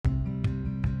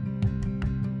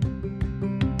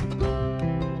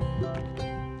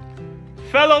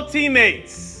Fellow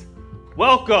teammates,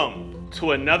 welcome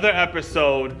to another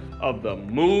episode of the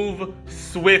Move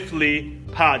Swiftly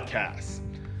podcast.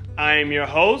 I am your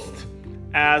host,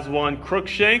 Aswan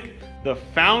Crookshank, the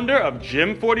founder of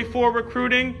Gym 44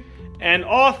 Recruiting and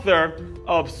author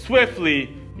of Swiftly,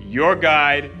 Your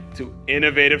Guide to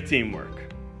Innovative Teamwork.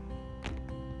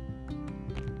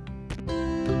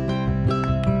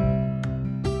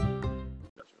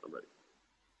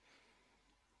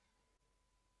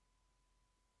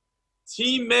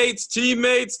 Teammates.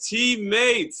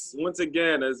 Once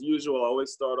again, as usual, I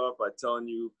always start off by telling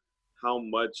you how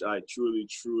much I truly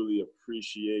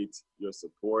appreciate your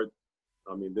support.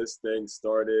 I mean, this thing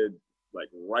started like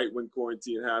right when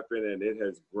quarantine happened, and it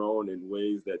has grown in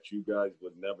ways that you guys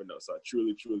would never know. So I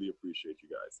truly appreciate you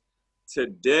guys.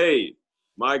 Today,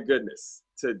 my goodness,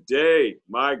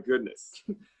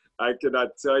 I cannot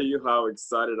tell you how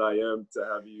excited I am to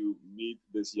have you meet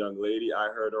this young lady. I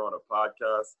heard her on a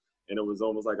podcast, and it was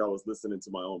almost like I was listening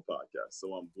to my own podcast.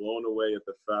 So I'm blown away at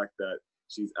the fact that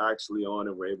she's actually on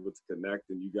and we're able to connect,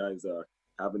 and you guys are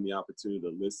having the opportunity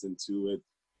to listen to it.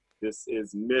 This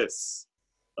is Miss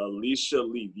Alicia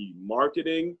Lee, the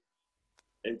marketing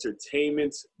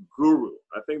entertainment guru.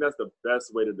 I think that's the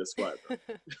best way to describe her.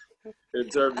 In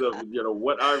terms of,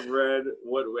 what I've read,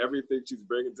 what everything she's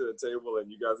bringing to the table, and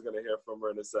you guys are going to hear from her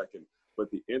in a second. But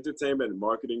the entertainment and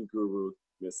marketing guru,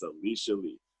 Miss Alicia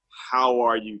Lee. How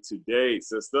are you today,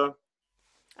 sister?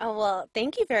 Oh, well,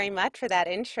 thank you very much for that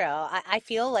intro. I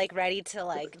feel like ready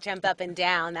to jump up and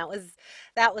down. That was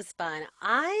fun.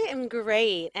 I am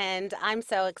great and I'm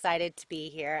so excited to be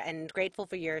here and grateful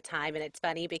for your time. And it's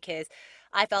funny because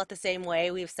I felt the same way.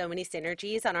 We have so many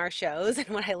synergies on our shows. And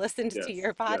when I listened to Yes,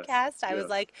 your podcast, I was yes.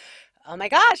 like, oh my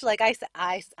gosh,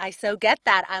 I so get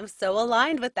that. I'm so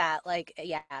aligned with that.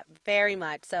 Yeah, very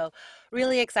much. So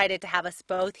really excited to have us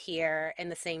both here in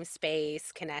the same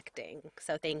space connecting.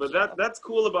 So thank But you. that's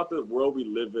cool about the world we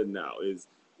live in now is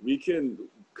we can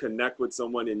connect with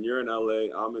someone, and you're in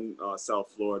LA, I'm in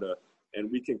South Florida,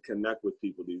 and we can connect with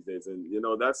people these days. And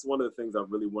that's one of the things I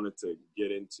really wanted to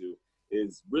get into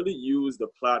is really use the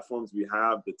platforms we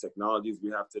have, the technologies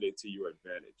we have today to your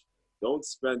advantage. Don't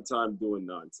spend time doing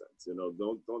nonsense.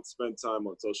 Don't spend time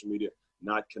on social media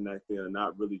not connecting and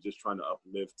not really just trying to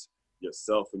uplift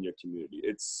yourself and your community.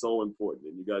 It's so important,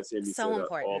 and you guys hear me say So that all the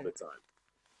important. time.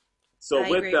 So I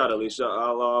with agree that, with you. Alicia,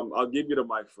 I'll give you the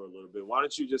mic for a little bit. Why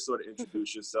don't you just sort of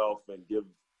introduce yourself and give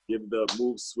the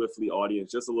Move Swiftly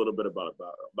audience just a little bit about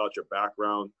your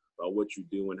background, about what you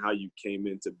do, and how you came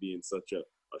into being such a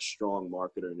strong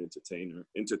marketer and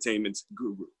entertainment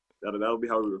guru. That'll be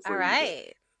how we All refer to you today.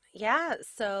 right. Yeah,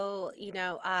 so,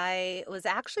 I was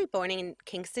actually born in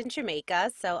Kingston,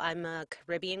 Jamaica, so I'm a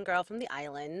Caribbean girl from the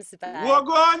islands, but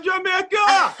Wagwan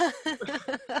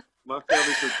Jamaica! My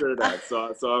family's from Trinidad,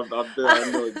 so I'm there.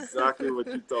 I know exactly what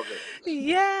you're talking about.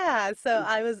 yeah, so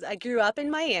I grew up in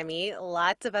Miami.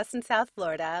 Lots of us in South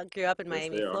Florida grew up in Yes,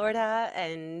 Miami, they are. Florida,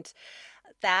 and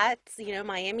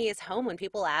Miami is home. When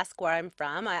people ask where I'm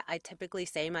from, I typically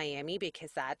say Miami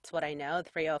because that's what I know, the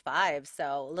 305.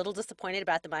 So a little disappointed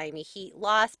about the Miami Heat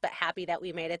loss, but happy that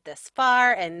we made it this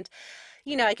far. And,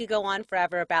 I could go on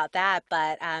forever about that,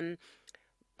 but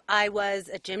I was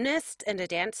a gymnast and a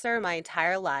dancer my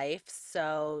entire life,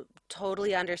 so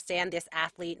totally understand this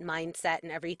athlete mindset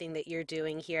and everything that you're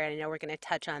doing here. And I know we're going to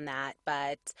touch on that,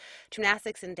 but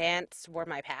gymnastics and dance were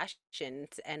my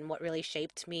passions and what really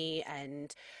shaped me.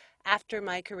 And after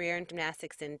my career in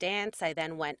gymnastics and dance, I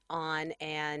then went on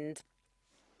and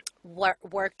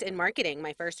worked in marketing.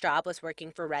 My first job was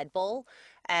working for Red Bull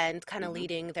and kind of Hmm.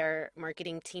 leading their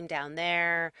marketing team down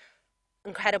there.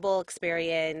 Incredible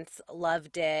experience,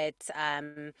 loved it.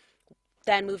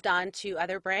 Then moved on to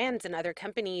other brands and other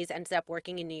companies, ended up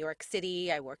working in New York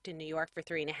City. I worked in New York for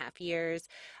 3.5 years.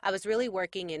 I was really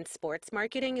working in sports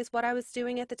marketing is what I was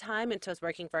doing at the time. And so I was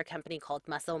working for a company called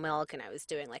Muscle Milk, and I was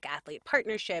doing like athlete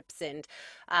partnerships and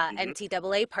Hmm.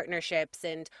 NCAA partnerships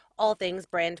and all things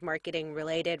brand marketing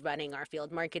related, running our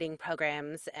field marketing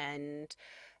programs. And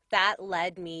that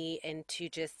led me into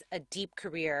just a deep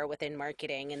career within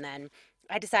marketing. And then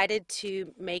I decided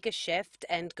to make a shift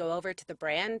and go over to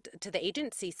the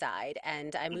agency side.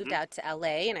 And I moved Hmm. out to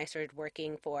LA and I started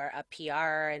working for a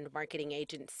PR and marketing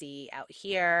agency out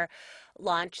here,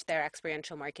 launched their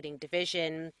experiential marketing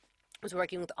division. Was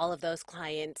working with all of those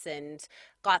clients and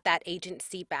got that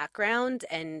agency background.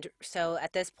 And so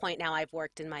at this point now, I've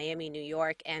worked in Miami, New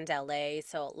York, and LA.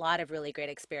 So a lot of really great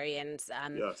experience.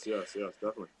 Yes,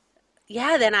 definitely.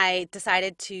 Yeah, then I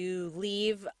decided to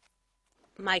leave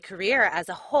my career as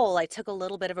a whole, I took a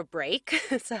little bit of a break.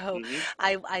 So Mm-hmm.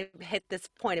 I hit this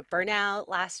point of burnout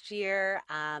last year,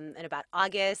 in about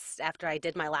August after I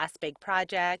did my last big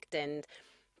project and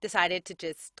decided to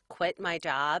just quit my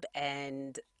job.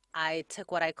 And I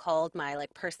took what I called my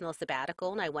like personal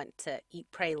sabbatical and I went to eat,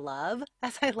 pray, love,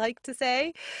 as I like to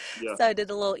say. So Yes. I did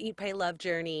a little eat, pray, love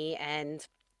journey and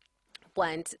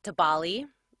went to Bali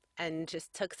and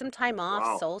just took some time off,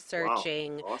 Wow. soul Wow.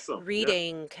 searching, Awesome. Yeah.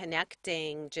 reading,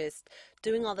 connecting, just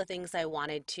doing all the things I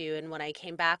wanted to. And when I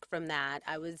came back from that,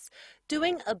 I was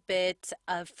doing a bit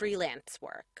of freelance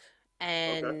work.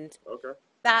 Okay. And Okay.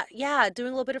 that, yeah, doing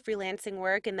a little bit of freelancing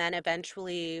work and then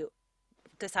eventually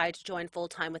decided to join full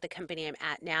time with the company I'm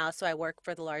at now. So I work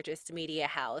for the largest media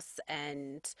house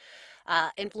and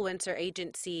influencer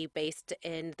agency based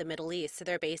in the Middle East. So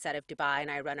they're based out of Dubai,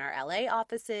 and I run our LA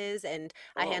offices and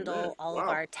I Oh man. handle all of Wow.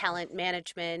 our talent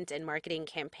management and marketing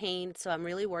campaigns. So I'm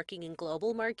really working in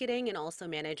global marketing and also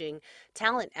managing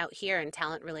talent out here and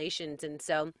talent relations. And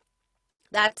so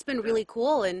that's been Man. really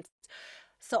cool. And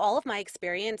so all of my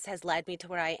experience has led me to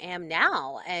where I am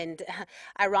now. And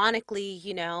ironically,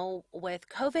 with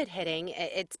COVID hitting,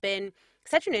 it's been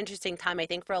such an interesting time, I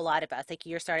think, for a lot of us. Like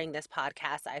you're starting this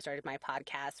podcast, I started my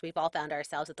podcast. We've all found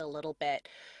ourselves with a little bit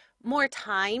more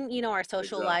time. Our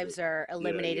social Exactly. lives are Yeah.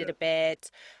 eliminated Yeah. a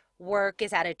bit. Work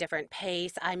is at a different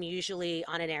pace. I'm usually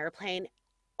on an airplane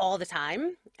all the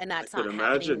time, and I that's could not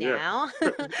happening imagine. Yeah. now.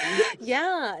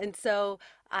 Yeah. And so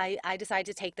I decided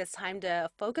to take this time to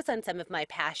focus on some of my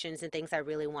passions and things I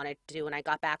really wanted to do. When I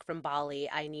got back from Bali,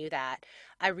 I knew that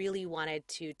I really wanted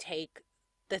to take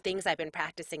the things I've been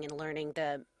practicing and learning,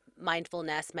 the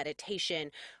mindfulness,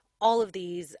 meditation, all of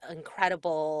these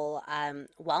incredible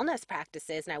wellness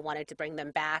practices, and I wanted to bring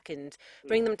them back and Hmm.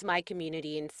 bring them to my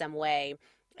community in some way.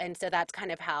 And so that's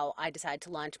kind of how I decided to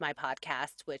launch my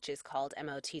podcast, which is called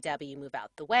MOTW, Move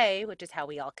Out the Way, which is how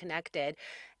we all connected.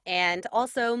 And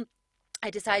also, I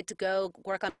decided to go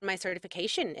work on my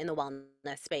certification in the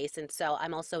wellness space. And so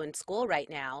I'm also in school right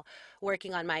now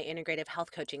working on my integrative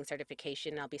health coaching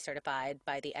certification. I'll be certified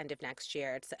by the end of next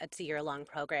year. It's a year-long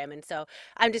program. And so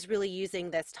I'm just really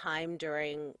using this time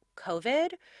during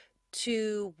COVID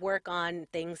to work on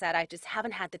things that I just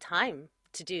haven't had the time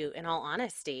to do, in all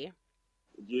honesty.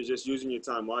 You're just using your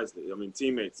time wisely. I mean,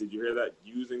 teammates, did you hear that?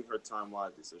 Using her time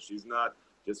wisely. So she's not,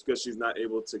 just because she's not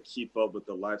able to keep up with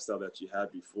the lifestyle that she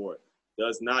had before,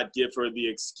 does not give her the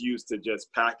excuse to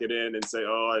just pack it in and say,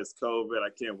 oh, it's COVID, I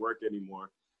can't work anymore.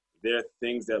 There are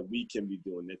things that we can be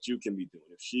doing, that you can be doing.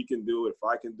 If she can do it, if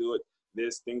I can do it,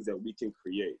 there's things that we can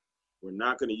create. We're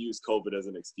not going to use COVID as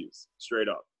an excuse, straight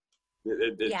up.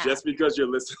 Yeah. Just because you're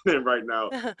listening right now,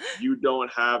 you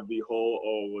don't have the whole,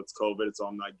 oh, it's COVID, so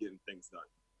I'm not getting things done.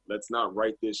 Let's not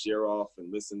write this year off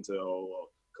and listen to, oh, well,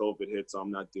 COVID hit, so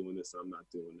I'm not doing this, I'm not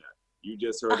doing that. You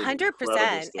just A heard an hundred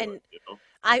incredible percent. story, And you know?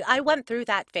 I went through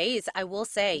that phase. I will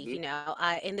say,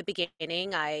 Mm-hmm, in the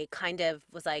beginning, I kind of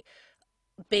was like,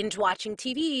 binge watching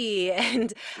TV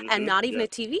and mm-hmm, not even yes, a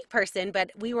TV person,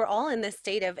 but we were all in this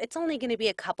state of it's only going to be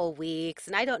a couple weeks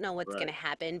and I don't know what's going right, to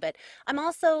happen. But I'm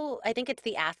also, I think it's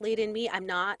the athlete in me. I'm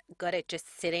not good at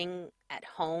just sitting at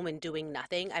home and doing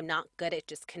nothing. I'm not good at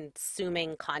just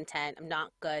consuming content. I'm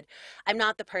not good. I'm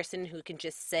not the person who can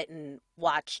just sit and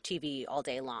watch TV all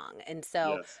day long. And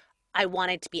so yes, I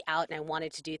wanted to be out and I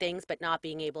wanted to do things, but not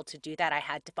being able to do that, I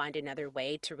had to find another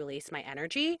way to release my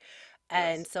energy.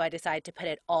 And yes. so I decided to put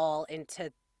it all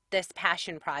into this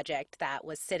passion project that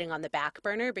was sitting on the back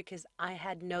burner because I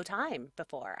had no time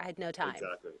before. I had no time.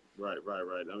 Exactly. Right, right,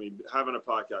 right. I mean, having a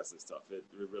podcast is tough. It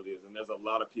really is. And there's a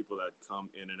lot of people that come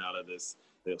in and out of this.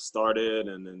 They'll start it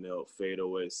and then they'll fade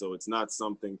away. So it's not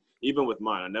something, even with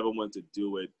mine, I never want to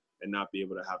do it and not be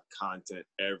able to have content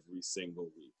every single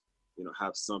week.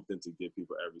 Have something to give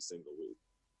people every single week.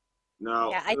 Now,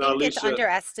 Yeah, I now think it's Alicia,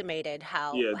 underestimated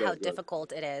how yeah, it does. Go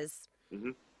difficult it is.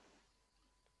 ahead.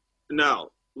 Now,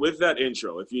 with that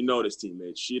intro, if you notice,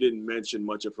 teammates, she didn't mention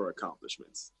much of her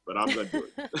accomplishments, but I'm gonna do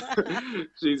it.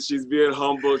 she's being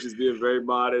humble. She's being very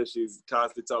modest. She's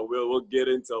constantly talking. We'll get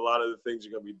into a lot of the things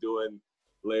you're gonna be doing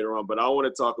later on, but I want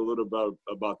to talk a little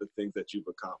about the things that you've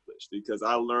accomplished because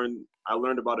I learned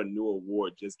about a new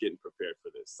award just getting prepared for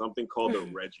this. Something called the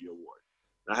Reggie Award.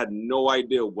 I had no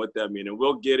idea what that meant, and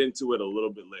we'll get into it a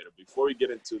little bit later. Before we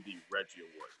get into the Reggie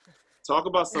Award, talk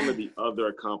about some of the other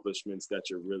accomplishments that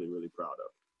you're really, really proud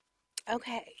of.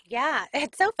 Okay, yeah,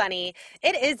 it's so funny.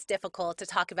 It is difficult to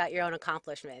talk about your own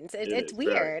accomplishments. It It's is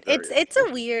very, weird. very. It's a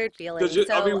weird Because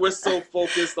feeling. I So, mean, we're so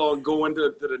focused on going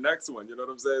to the next one. You know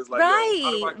what I'm saying? It's like, yo,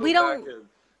 how do right, I go we back don't. and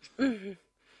Mhm.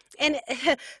 And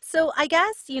so I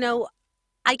guess,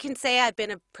 I can say I've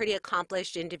been a pretty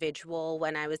accomplished individual.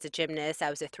 When I was a gymnast, I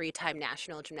was a three-time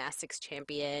national gymnastics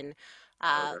champion.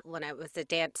 Okay. When I was a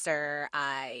dancer,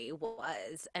 I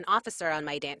was an officer on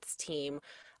my dance team.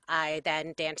 I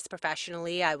then danced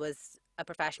professionally. I was a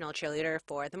professional cheerleader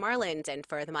for the Marlins and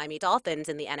for the Miami Dolphins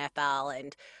in the NFL,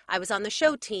 and I was on the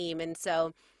show team. And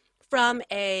so, from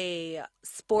a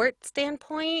sport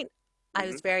standpoint, I Hmm.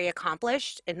 was very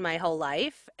accomplished in my whole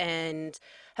life and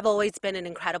have always been an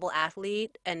incredible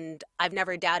athlete. And I've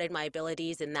never doubted my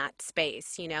abilities in that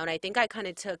space, you know. And I think I kind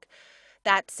of took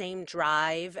that same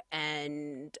drive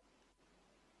and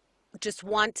just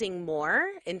wanting more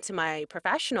into my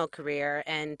professional career.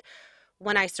 And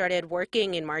when I started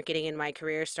working in marketing and my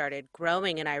career started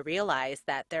growing, and I realized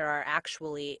that there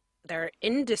are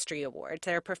industry awards,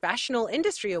 there are professional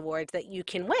industry awards that you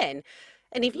can win.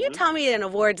 And if you Hmm. tell me an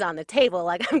award's on the table,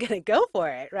 like I'm gonna go for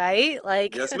it, right?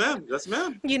 Like, Yes, ma'am. Yes,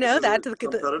 ma'am. you This know, is a that's the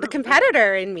competitive. Yeah.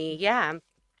 competitor in me, yeah.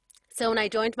 So when I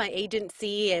joined my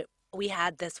agency, we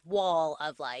had this wall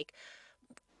of like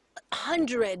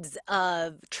hundreds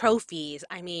of trophies.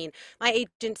 I mean, my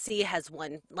agency has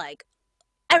won like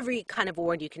every kind of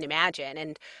award you can imagine.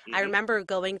 And I Hmm. remember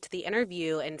going to the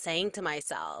interview and saying to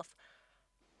myself,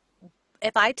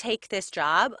 if I take this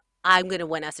job, I'm going to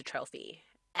win us a trophy.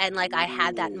 And like I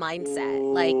had that Ooh, mindset,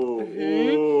 like,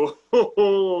 ooh,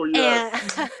 ooh, And yes.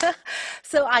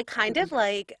 so I kind of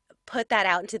like put that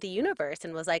out into the universe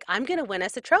and was like, I'm going to win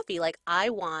us a trophy. Like, I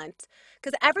want,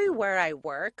 because everywhere I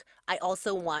work, I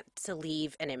also want to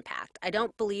leave an impact. I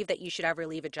don't believe that you should ever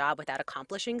leave a job without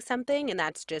accomplishing something. And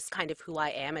that's just kind of who I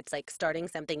am. It's like starting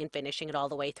something and finishing it all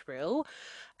the way through.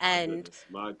 My And goodness,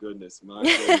 my goodness, my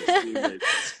goodness.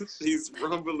 She's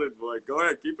rumbling, boy. Go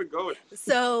ahead, keep it going.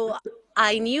 so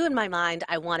I knew in my mind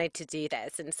I wanted to do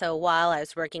this. And so while I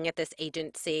was working at this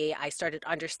agency, I started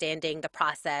understanding the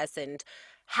process and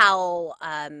how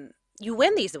you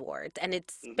win these awards. And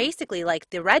it's Hmm. basically like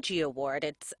the Reggie Award.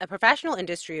 It's a professional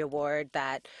industry award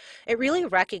that it really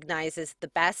recognizes the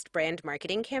best brand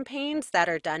marketing campaigns that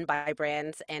are done by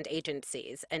brands and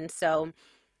agencies. And so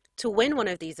to win one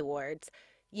of these awards,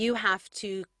 you have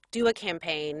to do a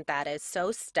campaign that is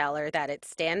so stellar that it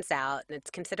stands out and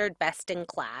it's considered best in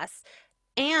class.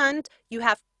 And you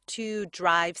have to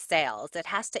drive sales. It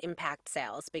has to impact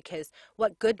sales because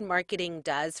what good marketing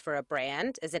does for a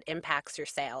brand is it impacts your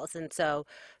sales. And so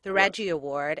the Reggie Yes.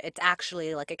 Award, it's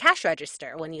actually like a cash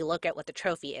register. When you look at what the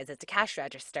trophy is, it's a cash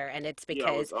register. And it's Yeah,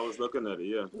 I was because I was looking at it.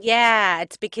 Yeah. yeah,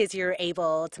 it's because you're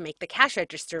able to make the cash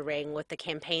register ring with the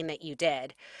campaign that you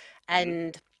did. Hmm.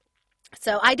 And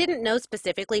so I didn't know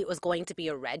specifically it was going to be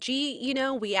a Reggie. You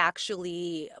know,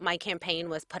 my campaign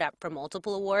was put up for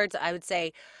multiple awards. I would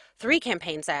say three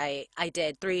campaigns I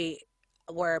did, three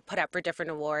were put up for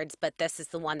different awards, but this is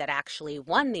the one that actually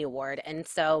won the award. And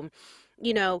so,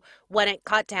 you know, when it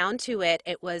got down to it,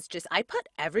 it was just I put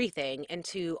everything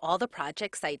into all the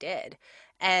projects I did.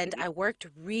 And Hmm. I worked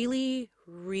really,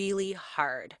 really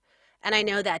hard. And I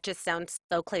know that just sounds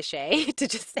so cliche to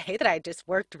just say that I just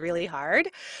worked really hard,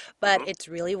 but Uh-huh. it's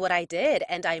really what I did.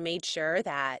 And I made sure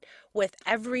that with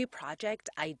every project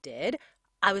I did,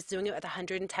 I was doing it with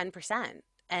 110%.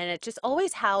 And it's just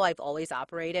always how I've always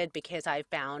operated because I've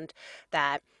found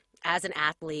that as an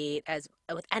athlete, as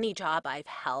with any job I've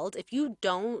held, if you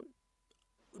don't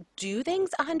do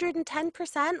things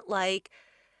 110%, like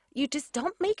you just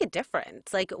don't make a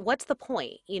difference. Like, what's the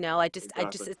point? You know, I just,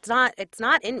 Exactly. it's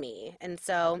not in me. And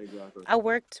so Exactly. I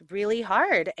worked really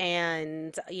hard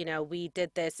and, you know, we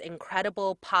did this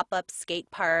incredible pop-up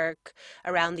skate park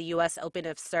around the US Open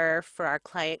of Surf for our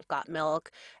client Got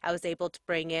Milk. I was able to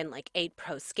bring in like 8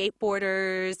 pro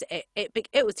skateboarders.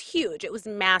 It was huge. It was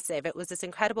massive. It was this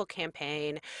incredible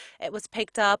campaign. It was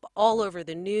picked up all over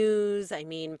the news. I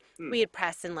mean, Hmm. we had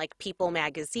press in like People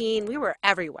magazine. We were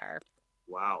everywhere.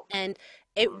 Wow. And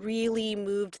it Wow. really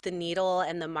moved the needle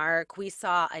and the mark. We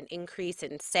saw an increase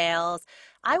in sales.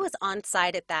 I was on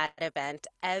site at that event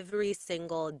every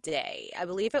single day. I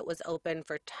believe it was open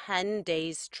for 10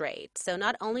 days straight. So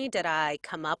not only did I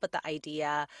come up with the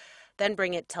idea, then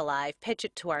bring it to life, pitch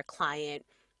it to our client,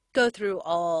 go through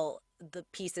all the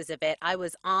pieces of it. I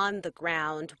was on the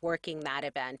ground working that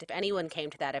event. If anyone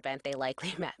came to that event, they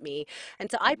likely met me.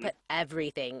 And so I Hmm. put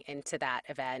everything into that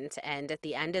event. And at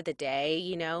the end of the day,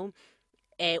 you know,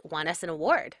 it won us an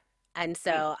award. And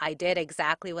Hmm. so I did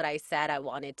exactly what I said I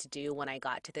wanted to do when I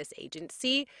got to this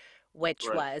agency,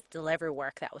 which Right. was deliver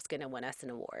work that was going to win us an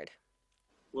award.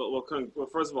 Well,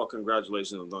 first of all,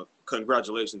 congratulations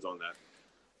on that.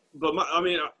 But I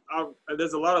mean,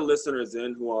 there's a lot of listeners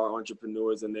in who are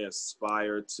entrepreneurs and they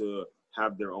aspire to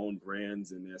have their own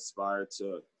brands and they aspire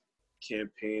to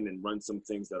campaign and run some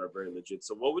things that are very legit.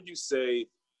 So what would you say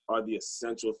are the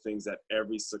essential things that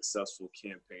every successful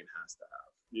campaign has to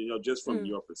have? Just from Mm.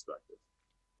 your perspective.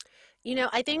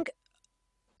 I think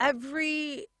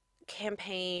every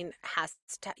campaign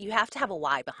you have to have a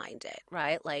why behind it,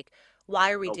 right? Like,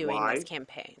 why are we A doing this why?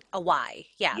 campaign? A why.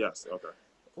 Yeah. Yes. Okay.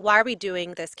 Why are we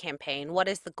doing this campaign? What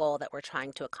is the goal that we're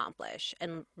trying to accomplish?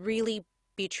 And really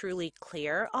be truly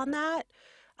clear on that.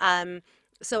 Um,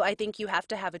 so I think you have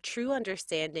to have a true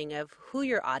understanding of who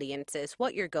your audience is,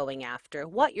 what you're going after,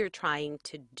 what you're trying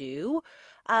to do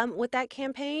with that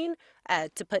campaign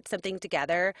to put something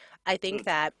together. I think Mm,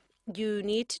 that you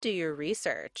need to do your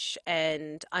research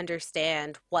and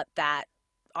understand what that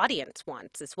audience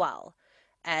wants as well.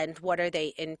 And what are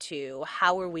they into?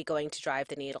 How are we going to drive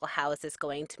the needle? How is this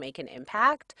going to make an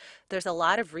impact? There's a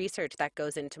lot of research that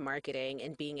goes into marketing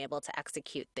and being able to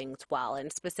execute things well.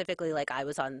 And specifically, like I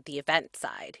was on the event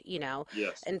side.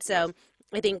 yes. And Yes. so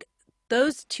I think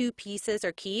those two pieces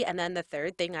are key. And then the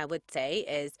third thing I would say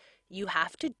is you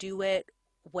have to do it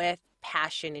with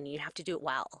passion and you have to do it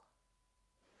well.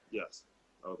 Yes.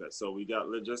 Okay. So we got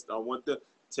just. I want to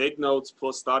take notes.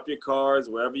 Stop your cars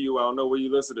wherever you are. I don't know where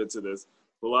you listening to this.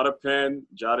 Pull out a pen.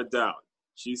 Jot it down.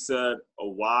 She said a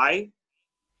why,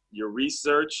 your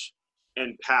research,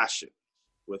 and passion.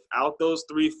 Without those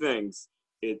three things,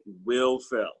 it will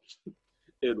fail.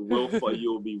 It will fail.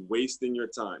 You'll be wasting your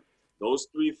time. Those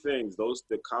three things,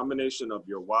 the combination of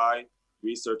your why,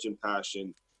 research, and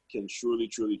passion can truly,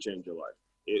 truly change your life.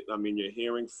 I mean, you're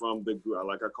hearing from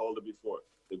like I called it before,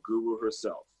 the guru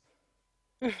herself.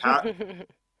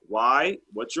 Why?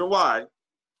 What's your why?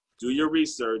 Do your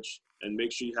research and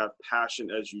make sure you have passion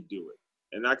as you do it.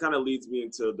 And that kind of leads me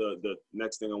into the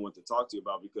next thing I want to talk to you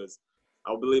about, because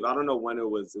I don't know when it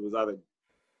was either,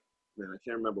 man, I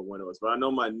can't remember when it was, but I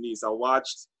know my niece, I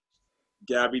watched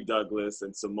Gabby Douglas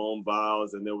and Simone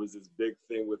Biles, and there was this big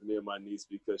thing with me and my niece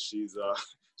because she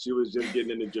was just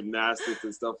getting into gymnastics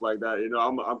and stuff like that.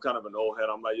 I'm kind of an old head.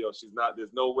 I'm like, yo, she's not.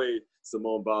 There's no way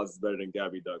Simone Biles is better than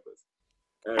Gabby Douglas.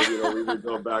 And we would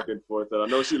go back and forth. And I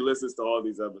know she listens to all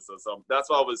these episodes, so that's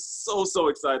why I was so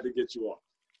excited to get you on.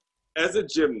 As a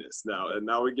gymnast now, and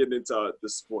now we're getting into the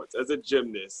sports. As a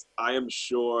gymnast, I am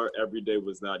sure every day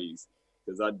was not easy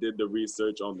because I did the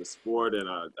research on the sport, and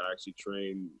I actually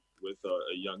trained with a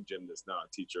young gymnast now. I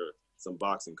teach her some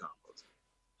boxing combos.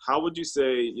 How would you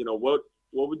say,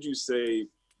 what would you say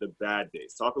the bad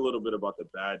days? Talk a little bit about the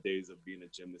bad days of being a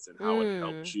gymnast and how it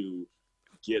helped Mm, you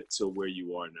get to where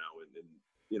you are now and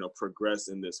progress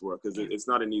in this world, because yeah. it's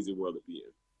not an easy world to be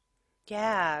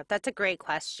Yeah, that's a great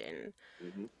question.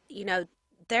 in. Hmm. You know,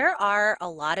 there are a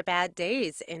lot of bad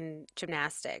days in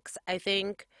gymnastics. I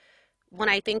think when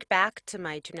I think back to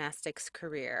my gymnastics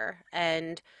career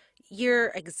and you're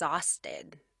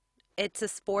exhausted, it's a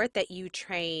sport that you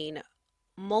train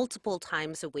multiple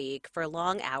times a week for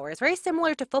long hours, very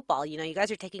similar to football. You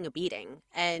guys are taking a beating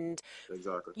and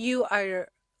Exactly. you are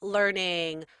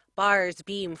learning bars,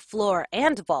 beam, floor,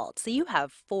 and vault. So you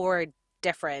have four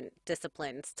different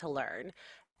disciplines to learn.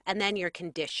 And then you're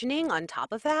conditioning on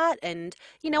top of that. And,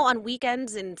 on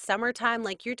weekends in summertime,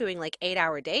 like you're doing like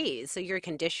 8-hour days. So you're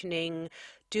conditioning,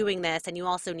 doing this. And you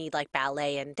also need like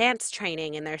ballet and dance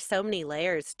training. And there's so many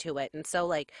layers to it. And so,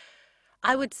 like,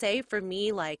 I would say for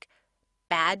me, like,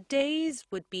 bad days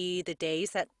would be the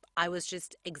days that I was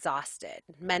just exhausted,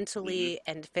 Hmm. mentally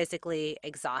and physically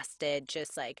exhausted.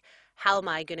 Just like, how am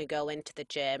I going to go into the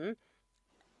gym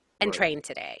and Right. train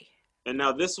today? And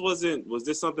now was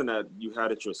this something that you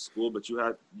had at your school, but you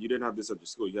didn't have this at your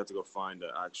school. You had to go find an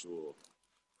actual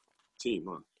team,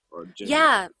 huh? Or gym even.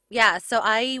 Yeah, yeah. So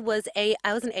I was an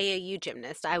AAU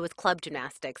gymnast. I was club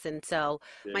gymnastics, and so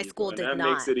There my you go. school And did that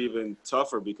makes not. it even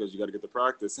tougher because you got to get the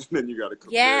practice and then you got to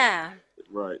compare. Yeah,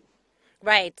 Right.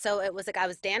 right. So it was like I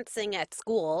was dancing at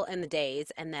school in the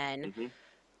days, and then Hmm.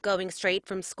 going straight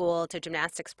from school to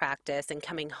gymnastics practice, and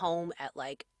coming home at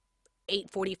like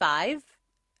 8:45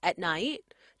 at night,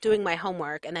 doing my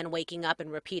homework, and then waking up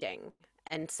and repeating.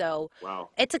 And so Wow.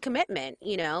 it's a commitment.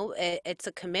 It's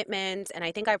a commitment. And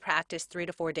I think I practice 3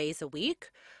 to 4 days a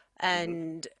week. Hmm.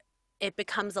 And it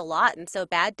becomes a lot. And so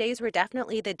bad days were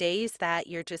definitely the days that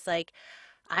you're just like,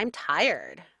 I'm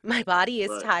tired. My body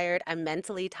is Right. tired. I'm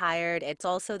mentally tired. It's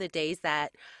also the days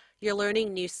that you're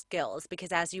learning new skills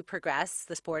because as you progress,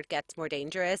 the sport gets more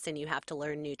dangerous and you have to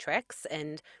learn new tricks.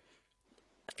 And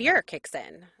fear kicks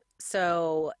in.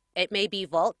 So it may be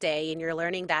vault day and you're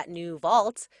learning that new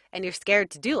vault and you're scared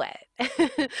to do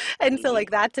it. And so Hmm. like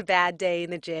that's a bad day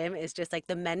in the gym is just like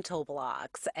the mental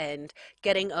blocks and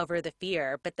getting over the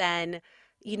fear. But then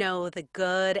the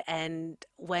good, and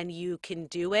when you can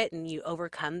do it and you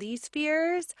overcome these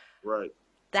fears, Right.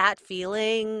 that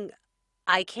feeling,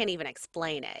 I can't even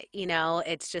explain it.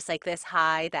 It's just like this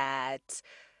high that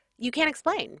you can't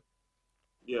explain.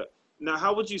 Yeah. Now,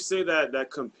 how would you say that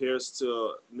that compares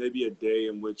to maybe a day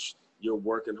in which you're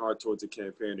working hard towards a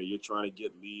campaign, or you're trying to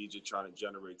get leads, you're trying to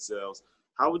generate sales?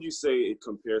 How would you say it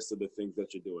compares to the things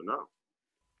that you're doing now?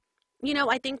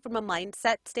 I think from a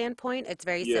mindset standpoint, it's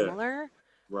very Yeah. similar.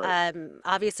 Right.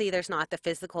 Obviously, there's not the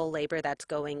physical labor that's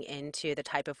going into the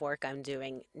type of work I'm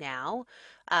doing now,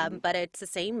 Hmm. but it's the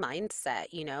same mindset,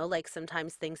 like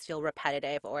sometimes things feel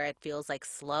repetitive or it feels like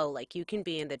slow. Like you can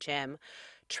be in the gym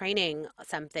training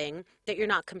something that you're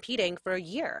not competing for a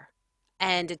year.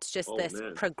 And it's just Oh this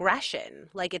man. progression.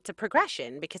 Like it's a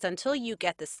progression because until you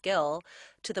get the skill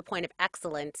to the point of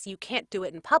excellence, you can't do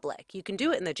it in public. You can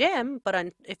do it in the gym,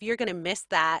 but if you're going to miss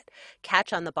that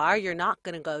catch on the bar, you're not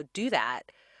going to go do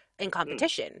that in Mm.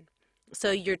 competition.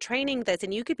 So you're training this,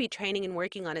 and you could be training and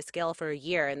working on a skill for a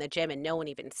year in the gym, and no one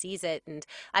even sees it. And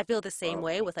I feel the same Wow.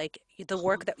 way with like the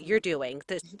work that you're doing,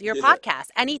 your Yeah. podcast,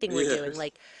 anything we're Yeah. doing.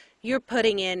 Like you're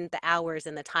putting in the hours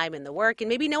and the time and the work, and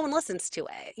maybe no one listens to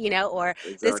it, or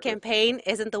this Exactly. campaign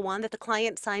isn't the one that the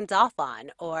client signs off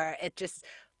on, or it just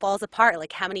falls apart.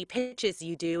 Like how many pitches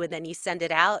you do, and then you send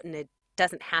it out, and it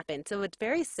doesn't happen. So it's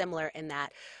very similar in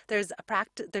that there's a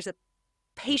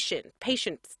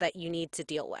patience that you need to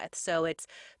deal with. So it's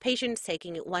patience,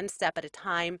 taking it one step at a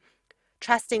time,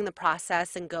 trusting the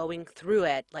process and going through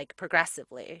it like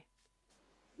progressively.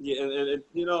 Yeah, and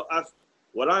I've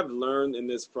what I've learned in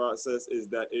this process is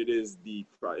that it is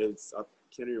it's I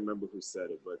can't even remember who said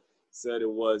it, but said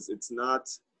it's not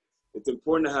it's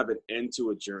important to have an end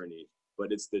to a journey,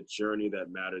 but it's the journey that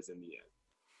matters in the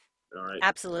end. All right,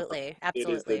 Absolutely. it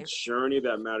is the Absolutely. journey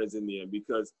that matters in the end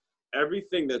because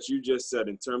everything that you just said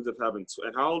in terms of having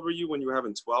and how old were you when you were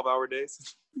having 12-hour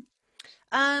days?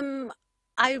 Um,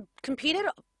 I competed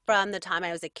from the time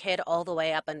I was a kid all the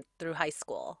way up and through high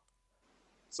school.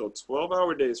 So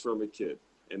 12-hour days from a kid,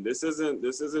 and this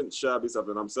isn't shabby stuff.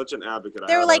 And I'm such an advocate. I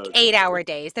They were had like a 8 hour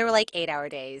days. They were like 8 hour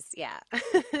days. Yeah.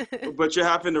 but you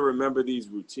happen to remember these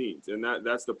routines, and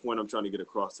that's the point I'm trying to get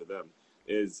across to them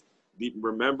is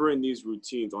remembering these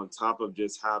routines on top of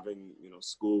just having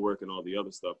schoolwork and all the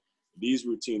other stuff. These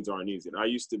routines aren't easy. And I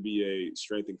used to be a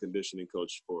strength and conditioning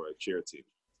coach for a cheer team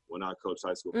when I coached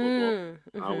high school football.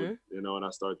 I would Mm-hmm. and I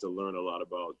started to learn a lot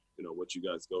about what you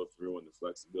guys go through and the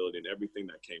flexibility and everything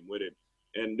that came with it.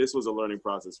 And this was a learning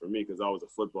process for me because I was a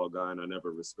football guy and I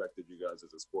never respected you guys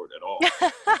as a sport at all.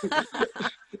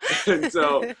 And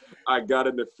so I got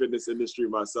in the fitness industry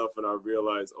myself, and I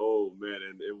realized, oh man,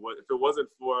 and if it wasn't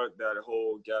for that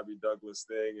whole Gabby Douglas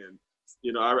thing,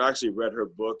 and I actually read her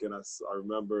book, and I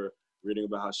remember reading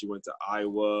about how she went to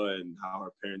Iowa and how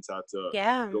her parents had to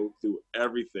Yeah. go through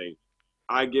everything.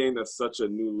 I gained such a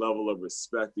new level of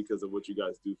respect because of what you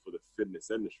guys do for the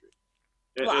fitness industry.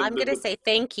 And, Well, I'm and going to say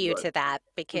thank you but to that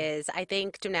because I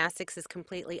think gymnastics is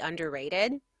completely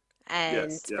underrated.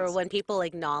 And yes, for yes. when people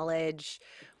acknowledge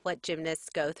what gymnasts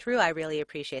go through, I really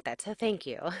appreciate that. So thank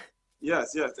you.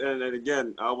 Yes, yes, and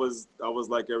again, I was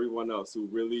like everyone else who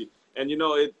really, and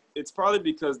it's probably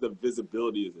because the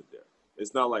visibility isn't there.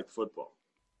 It's not like football,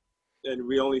 and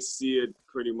we only see it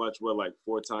pretty much like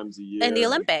 4 times a In the year and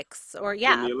Olympics, or in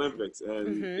yeah. the Olympics, and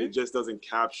Mm-hmm. it just doesn't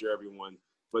capture everyone.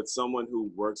 But someone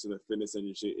who works in the fitness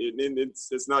industry,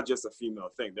 it's not just a female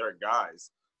thing. There are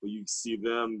guys who you see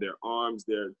them, their arms,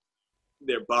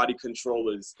 their body control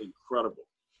is incredible,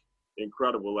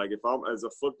 incredible. Like if I'm as a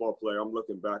football player, I'm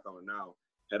looking back on it now.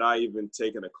 Had I even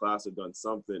taken a class or done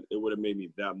something, it would have made me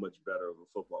that much better of a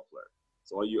football player.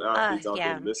 So all you athletes out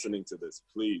there Yeah. listening to this,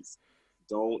 please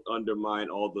don't undermine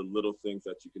all the little things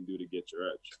that you can do to get your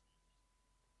edge.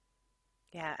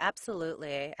 Yeah,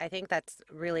 absolutely. I think that's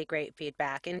really great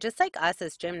feedback. And just like us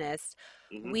as gymnasts,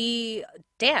 Hmm. we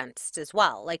danced as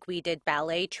well. Like we did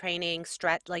ballet training,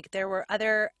 stretch, like there were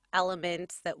other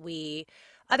elements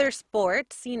other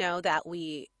sports, that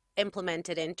we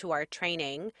implemented into our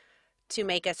training to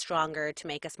make us stronger, to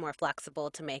make us more flexible,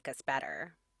 to make us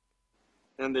better.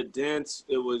 And the dance,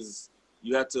 it was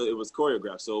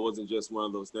choreographed, so it wasn't just one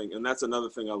of those things. And that's another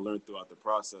thing I learned throughout the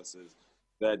process is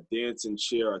that dance and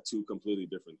cheer are two completely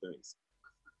different things.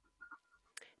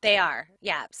 They are,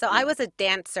 yeah. So I was a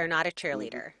dancer, not a Mm-hmm.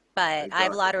 cheerleader. But I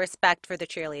have a Exactly. lot of respect for the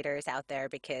cheerleaders out there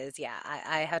because, yeah,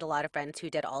 I had a lot of friends who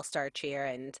did all-star cheer,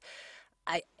 and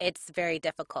it's very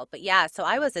difficult. But yeah, so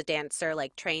I was a dancer,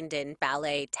 like trained in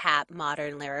ballet, tap,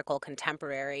 modern, lyrical,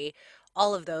 contemporary,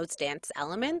 all of those dance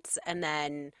elements. And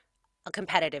then a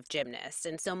competitive gymnast.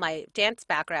 And so my dance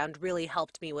background really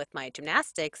helped me with my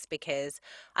gymnastics because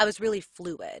I was really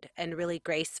fluid and really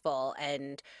graceful,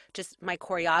 and just my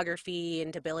choreography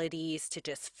and abilities to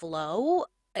just flow.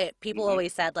 People Hmm.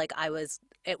 always said like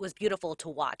it was beautiful to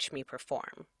watch me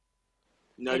perform.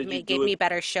 Now, did you Gave do it? me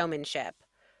better showmanship.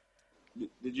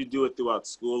 Did you do it throughout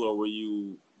school, or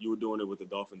you were doing it with the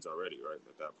Dolphins already, right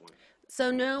at that point?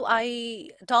 So no, I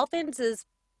Dolphins is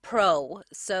pro.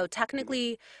 So Hmm.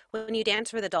 technically when you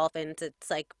dance for the Dolphins, it's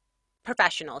like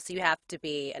professional. So you have to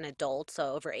be an adult,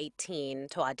 so over 18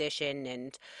 to audition,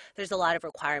 and there's a lot of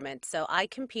requirements. So I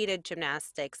competed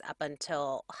gymnastics up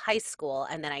until high school,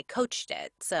 and then I coached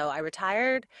it. So I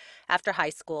retired after high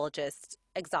school, just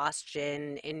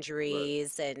exhaustion, Right.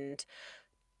 injuries, and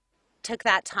took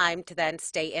that time to then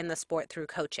stay in the sport through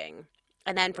coaching.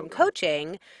 And then from Okay.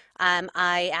 coaching,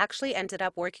 I actually ended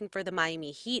up working for the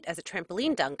Miami Heat as a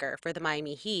trampoline dunker for the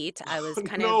Miami Heat. I was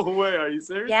kind No of, way. Are you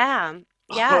serious? yeah,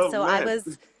 yeah. Oh So man.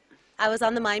 I was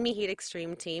on the Miami Heat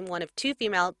Extreme team, one of two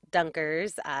female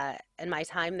dunkers in my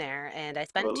time there, and I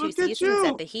spent Well, two look at seasons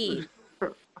at you. the Heat.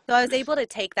 So I was able to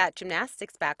take that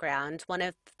gymnastics background. One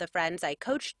of the friends I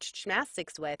coached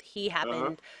gymnastics with, he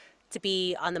Uh-huh. happened to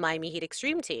be on the Miami Heat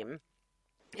Extreme team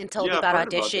and told me Yeah, I've about heard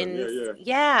about them. Yeah, auditions. yeah.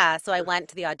 Yeah, so I went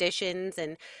to the auditions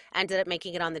and ended up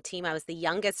making it on the team. I was the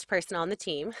youngest person on the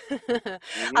team.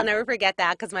 I'll Hmm. never forget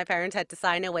that because my parents had to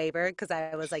sign a waiver because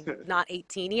I was like not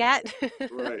 18 yet.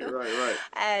 Right, right, right.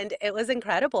 And it was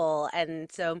incredible.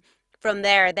 And so from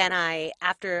there, then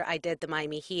after I did the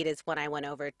Miami Heat is when I went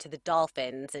over to the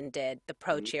Dolphins and did the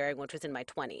pro Hmm. cheering, which was in my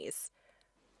 20s.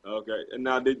 Okay. And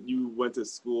now, did you went to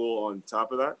school on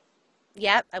top of that?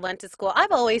 Yep, I went to school.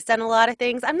 I've always done a lot of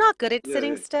things. I'm not good at Yeah,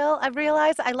 sitting yeah. still. I've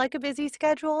realized I like a busy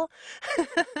schedule.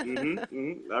 Mm-hmm.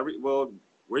 Mm-hmm. Well,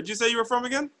 where'd you say you were from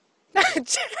again?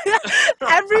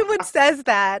 Everyone says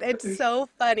that. It's so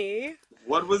funny.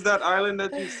 What was that island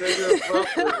that you said you're from?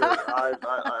 Because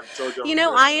I've told you I'm You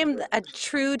know, I American. am Okay. a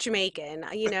true Jamaican.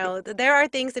 You know, there are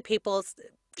things that people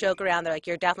joke around. They're like,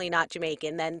 you're definitely not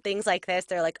Jamaican. Then things like this,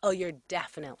 they're like, oh, you're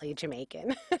definitely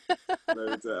Jamaican. Let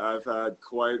me tell you, I've had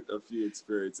quite a few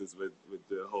experiences with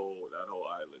that whole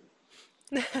island.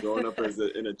 Growing up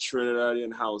in a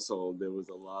Trinidadian household, there was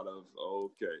a lot of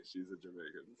okay, she's a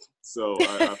Jamaican. So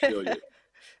I feel you.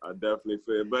 I definitely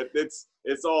feel it. But it's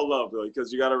all love though,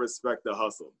 because you gotta respect the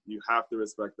hustle. You have to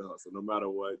respect the hustle. No matter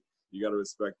what, you gotta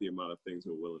respect the amount of things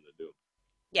we're willing to do.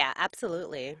 Yeah,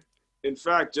 absolutely. In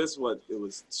fact, just what it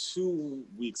was 2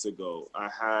 weeks ago, I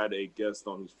had a guest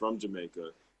on who's from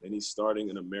Jamaica, and he's starting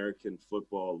an American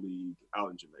football league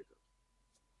out in Jamaica.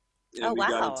 Oh, And we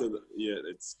got wow. into yeah,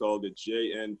 it's called the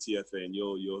JNTFA, and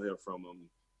you'll hear from him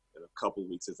in a couple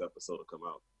weeks. His episode will come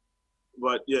out.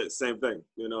 But yeah, same thing.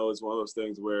 You know, it's one of those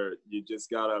things where you just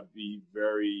gotta be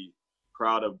very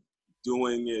proud of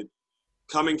doing it,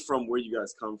 coming from where you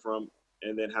guys come from,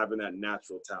 and then having that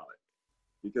natural talent.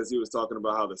 Because he was talking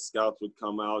about how the scouts would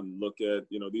come out and look at,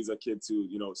 these are kids who,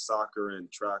 soccer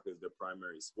and track is their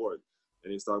primary sport.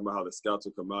 And he's talking about how the scouts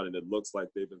would come out and it looks like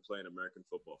they've been playing American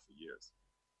football for years.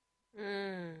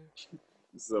 Mm,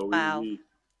 So wow.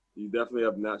 we definitely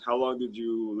have not. How long did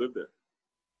you live there?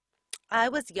 I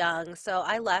was young, so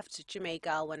I left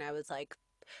Jamaica when I was like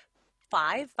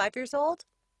 5 years old.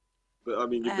 But I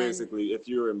mean, you And basically, if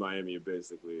you're in Miami, you're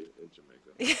basically in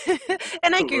Jamaica.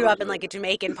 and I grew Right, up in like a right.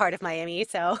 Jamaican part of Miami,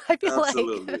 so I feel like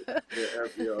Absolutely.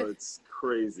 It's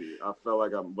crazy. I felt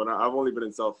like I've only been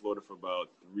in South Florida for about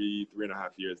three and a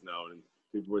half years now, and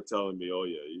people were telling me, "Oh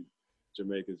yeah,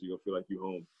 Jamaicans, you gonna feel like you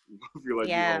home. You gonna feel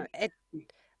like you yeah, home, it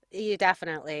you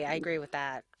definitely, I agree with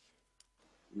that.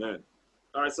 man."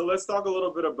 All right, so let's talk a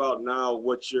little bit about now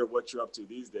what you're up to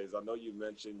these days. I know you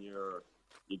mentioned you're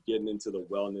getting into the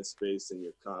wellness space, and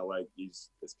you're kind of like these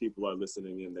as people are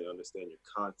listening in, they understand you're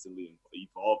constantly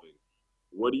evolving.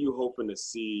 What are you hoping to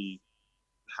see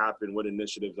happen? What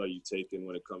initiatives are you taking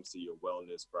when it comes to your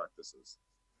wellness practices?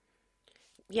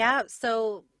 Yeah,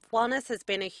 so wellness has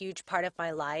been a huge part of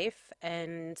my life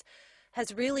and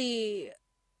has really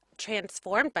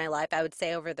transformed my life, I would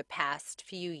say, over the past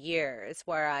few years,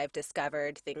 where I've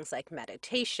discovered things like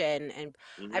meditation and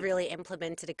I Hmm. really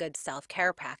implemented a good self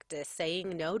care practice,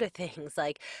 saying no to things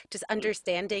like just Mm.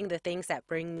 understanding the things that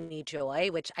bring me joy,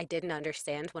 which I didn't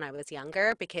understand when I was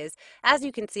younger. Because as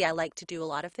you can see, I like to do a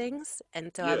lot of things.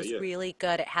 And so I Yeah, was yeah, really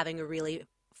good at having a really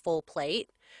full plate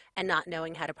and not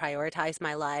knowing how to prioritize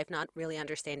my life, not really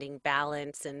understanding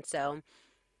balance. And so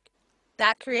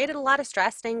that created a lot of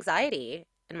stress and anxiety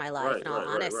in my life, right, in all right,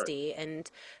 right, right. honesty. And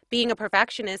being a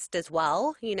perfectionist as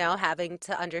well, having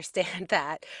to understand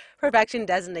that perfection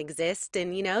doesn't exist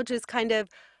and, just kind of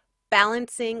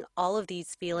balancing all of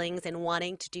these feelings and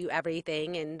wanting to do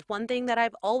everything. And one thing that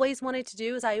I've always wanted to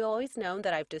do is I've always known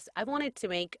that I wanted to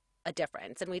make a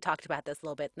difference. And we talked about this a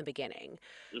little bit in the beginning.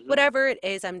 Hmm. Whatever it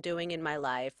is I'm doing in my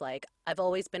life, like I've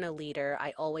always been a leader.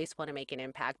 I always want to make an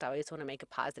impact. I always want to make a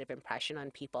positive impression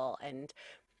on people. And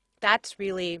that's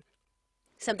really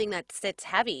something that sits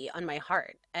heavy on my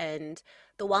heart. And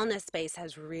the wellness space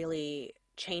has really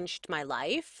changed my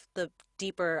life. The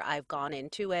deeper I've gone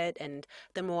into it and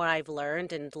the more I've learned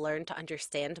to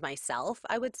understand myself,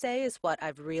 I would say is what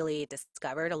I've really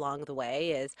discovered along the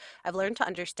way is I've learned to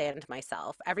understand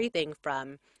myself. Everything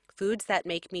from foods that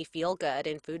make me feel good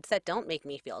and foods that don't make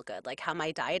me feel good, like how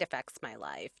my diet affects my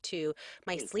life, to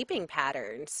my sleeping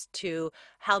patterns, to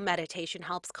how meditation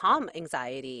helps calm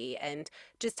anxiety, and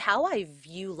just how I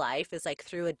view life is like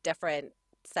through a different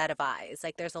set of eyes.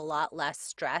 Like there's a lot less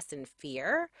stress and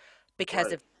fear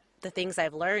because Right. of the things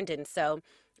I've learned. And so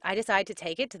I decided to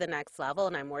take it to the next level,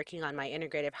 and I'm working on my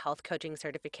integrative health coaching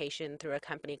certification through a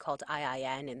company called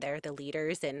IIN, and they're the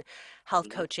leaders in health Hmm.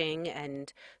 coaching.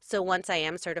 And so once I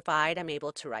am certified, I'm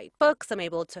able to write books, I'm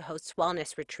able to host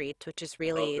wellness retreats, which is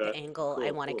really Okay. the angle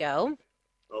I Cool. want to Cool. go.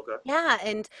 Okay. Yeah,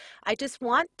 and I just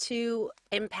want to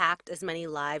impact as many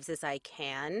lives as I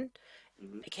can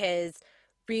Hmm. because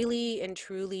really and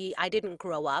truly, I didn't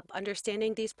grow up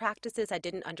understanding these practices. I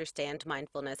didn't understand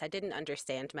mindfulness. I didn't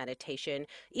understand meditation.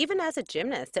 Even as a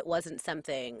gymnast, it wasn't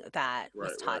something that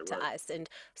was Right. Right. taught to Right. us. And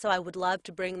so I would love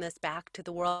to bring this back to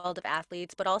the world of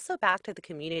athletes, but also back to the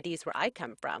communities where I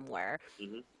come from, where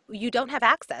Hmm. you don't have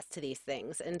access to these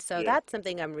things. And so Yeah. that's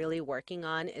something I'm really working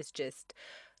on is just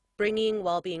bringing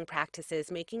well-being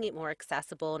practices, making it more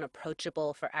accessible and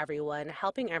approachable for everyone,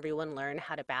 helping everyone learn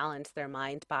how to balance their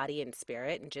mind, body, and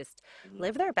spirit and just Hmm.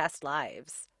 live their best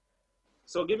lives.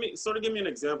 So give me an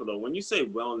example though. When you say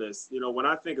wellness, when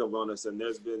I think of wellness, and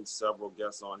there's been several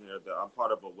guests on here that I'm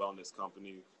part of a wellness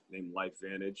company named Life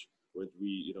Vantage, where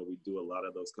we do a lot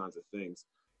of those kinds of things.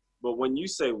 But when you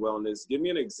say wellness, give me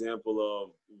an example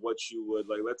of what you would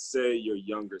like. Let's say your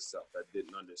younger self that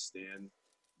didn't understand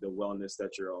the wellness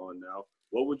that you're on now.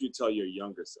 What would you tell your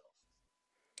younger self?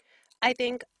 I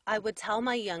think I would tell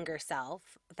my younger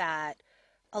self that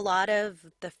a lot of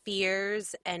the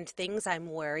fears and things I'm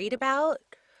worried about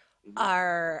Hmm.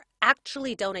 are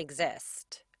actually don't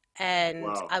exist.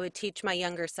 And Wow. I would teach my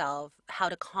younger self how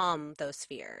to calm those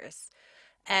fears.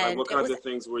 Like And what it kinds was of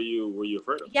things were you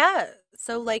afraid of? Yeah.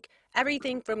 So, like,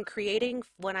 everything from creating,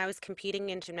 when I was competing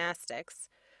in gymnastics,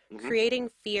 Hmm. creating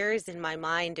fears in my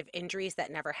mind of injuries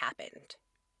that never happened,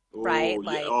 right? Oh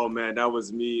yeah. Like, Oh man, that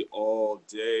was me all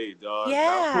day, dog.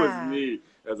 That was yeah. me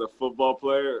as a football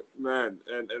player, man.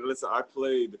 And listen, I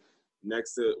played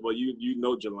next to you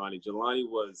know Jelani. Jelani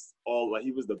was all like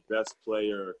he was the best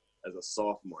player as a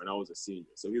sophomore, and I was a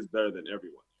senior, so he was better than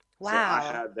everyone. So I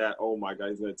Wow. had that. Oh my God,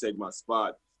 he's gonna take my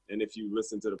spot. And if you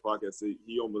listen to the podcast,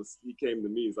 he came to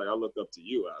me. He's like, I looked up to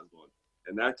you, Aswan,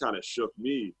 and that kind of shook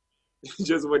me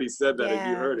just when he said that. If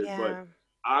you Yeah. heard it, but Yeah.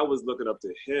 I was looking up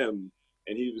to him,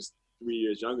 and he was 3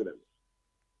 years younger than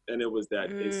me, and it was that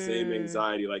same Mm.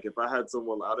 anxiety. Like if I had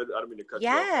someone, I don't mean to cut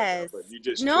you off like that, Yes. but you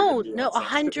just triggered No, me no, on a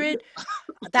something. hundred.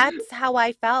 That's how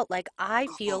I felt. Like I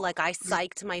feel Oh, like I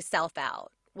psyched myself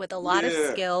out with a lot of yeah.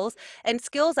 skills and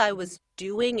skills I was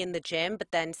doing in the gym,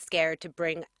 but then scared to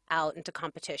bring out into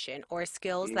competition, or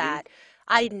skills Hmm. that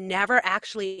I never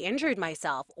actually injured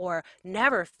myself or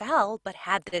never fell, but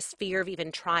had this fear of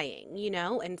even trying, you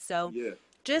know? And so Yeah.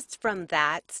 just from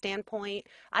that standpoint,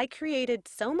 I created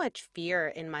so much fear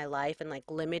in my life and like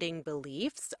limiting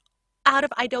beliefs out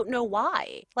of I don't know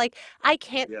why. Like I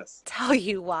can't Yes. tell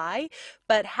you why,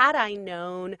 but had I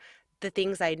known the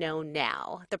things I know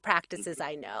now, the practices Hmm.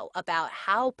 I know about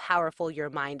how powerful your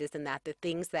mind is and that the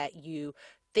things that you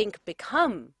think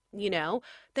become,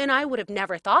 then I would have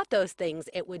never thought those things.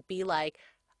 It would be like,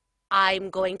 I'm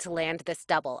going to land this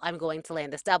double. I'm going to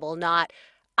land this double, not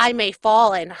I may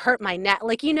fall and hurt my neck.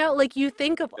 Like, like you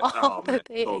think of all Oh the man,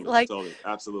 things, totally, like totally,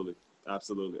 absolutely,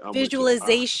 absolutely. I'm with you.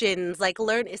 visualizations, like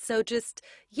learn. So just,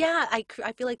 yeah, I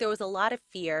feel like there was a lot of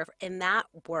fear in that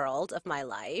world of my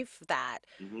life that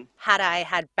Hmm. had I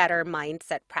had better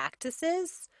mindset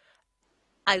practices,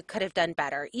 I could have done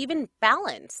better. Even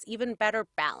balance, even better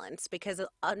balance. Because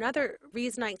another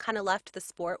reason I kind of left the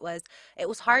sport was it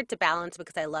was hard to balance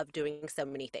because I love doing so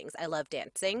many things. I love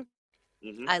dancing.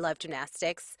 Hmm. I love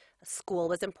gymnastics. School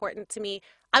was important to me.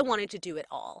 I wanted to do it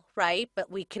all, right?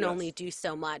 But we can only Yes. do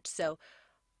so much. So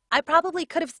I probably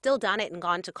could have still done it and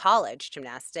gone to college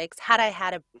gymnastics had I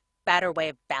had a better way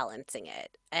of balancing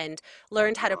it and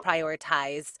learned how to Wow.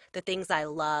 prioritize the things I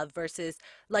love versus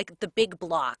like the big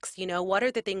blocks. What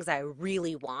are the things I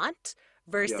really want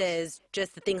Yes. versus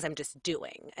just the things I'm just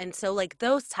doing. And so, like,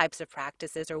 those types of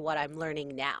practices are what I'm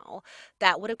learning now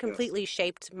that would have Yes. completely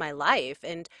shaped my life.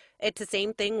 And it's the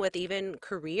same thing with even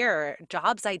career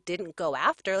jobs I didn't go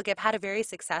after. Like, I've had a very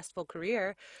successful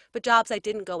career, but jobs I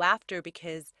didn't go after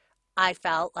because I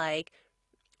felt like,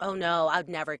 oh no, I'd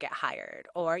never get hired.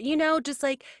 Or, just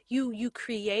like you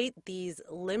create these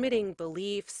limiting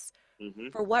beliefs. Hmm.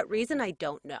 For what reason, I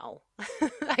don't know.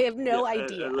 I have Yeah, no and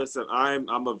idea. listen,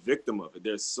 I'm a victim of it.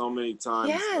 There's so many times,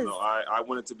 Yes. I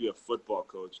wanted to be a football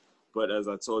coach, but as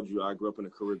I told you, I grew up in a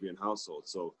Caribbean household,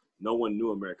 so no one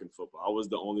knew American football. I was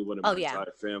the only one in Oh my yeah.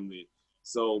 entire family.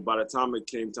 So by the time it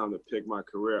came time to pick my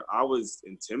career, I was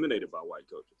intimidated by white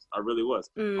coaches. I really was.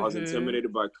 I was Mm-hmm.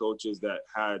 intimidated by coaches that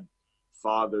had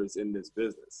fathers in this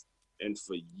business. And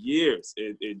for years,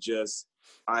 it just,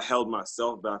 I held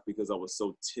myself back because I was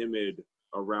so timid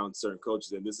around certain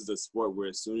coaches. And this is a sport where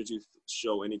as soon as you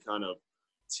show any kind of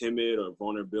timid or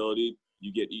vulnerability,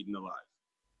 you get eaten alive.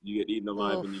 You get eaten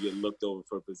alive and you get Oof. looked over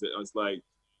for a position. It's like,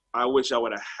 I wish I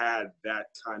would have had that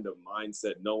kind of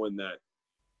mindset, knowing that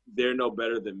they're no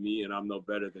better than me and I'm no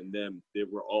better than them. They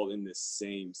were all in this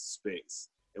same space.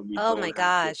 And we Oh my don't have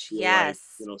to gosh. feel like,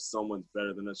 Yes. someone's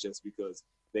better than us just because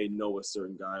they know a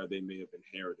certain guy or they may have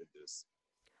inherited this.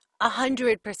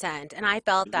 100%. And I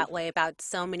felt Hmm. that way about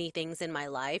so many things in my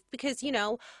life because,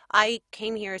 I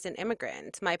came here as an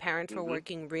immigrant. My parents were Hmm.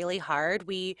 working really hard.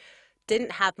 We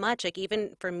didn't have much. Like,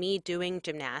 even for me, doing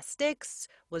gymnastics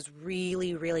was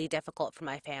really, really difficult for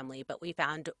my family, but we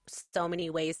found so many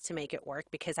ways to make it work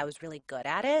because I was really good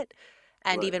at it.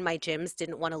 And Right, even my gyms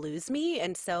didn't want to lose me.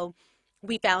 And so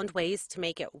we found ways to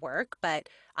make it work, but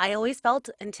I always felt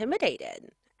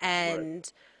intimidated. right.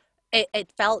 And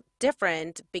it felt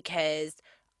different because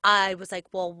I was like,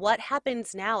 well, what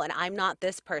happens now? And I'm not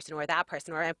this person or that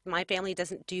person, or if my family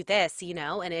doesn't do this,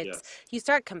 And it's, Yes. you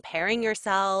start comparing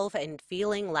yourself and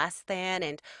feeling less than,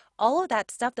 and all of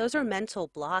that stuff. Those are mental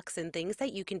blocks and things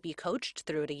that you can be coached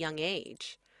through at a young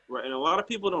age. Right. And a lot of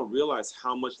people don't realize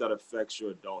how much that affects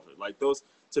your adulthood. Like those,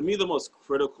 to me, the most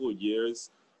critical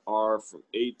years are from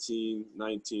 18,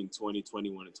 19, 20,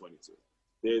 21, and 22.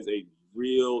 There's a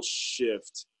real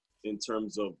shift in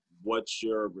terms of what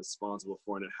you're responsible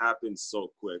for. And it happens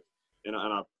so quick.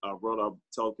 I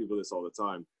tell people this all the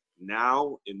time.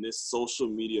 Now, in this social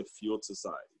media fueled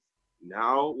society,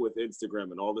 now with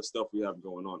Instagram and all the stuff we have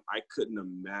going on, I couldn't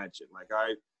imagine. Like,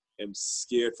 I am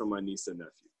scared for my niece and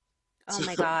nephew Oh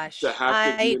my to, to gosh, have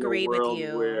to I be in a agree with world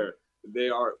you.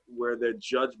 where they're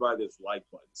judged by this like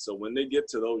button. So when they get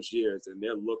to those years and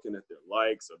they're looking at their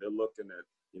likes or they're looking at,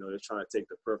 they're trying to take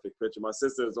the perfect picture. My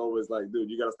sister is always like, dude,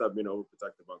 you gotta stop being an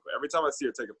overprotective uncle. Every time I see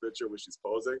her take a picture when she's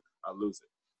posing, I lose it.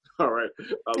 All right,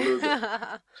 I lose it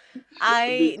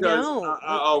I because know.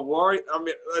 I worry. I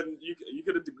mean, you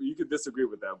could disagree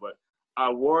with that, but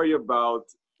I worry about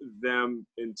them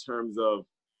in terms of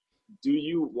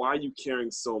why are you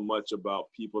caring so much about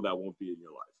people that won't be in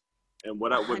your life? And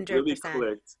A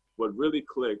 100%. what really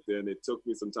clicked, and it took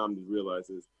me some time to realize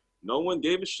is no one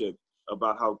gave a shit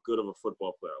about how good of a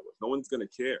football player I was. No one's gonna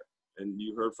care. And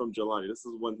you heard from Jelani, this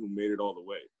is one who made it all the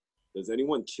way. Does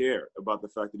anyone care about the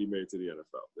fact that he made it to the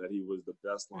NFL? That he was the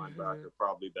best Hmm. linebacker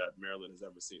probably that Maryland has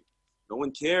ever seen? No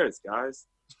one cares, guys.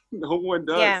 No one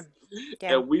Yeah, does.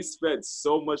 yeah. And we spent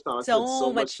so much time. I spent so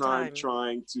So much much time time.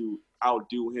 trying to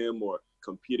outdo him or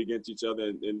compete against each other.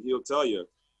 And he'll tell you,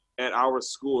 at our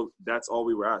school, that's all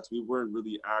we were asked. We weren't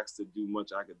really asked to do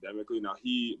much academically. Now,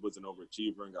 he was an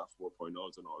overachiever and got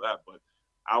 4.0s and all that. But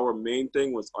our main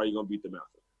thing was, are you going to beat the math?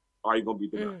 Are you going to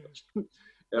beat the Mm. math?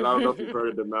 And I don't know if you've heard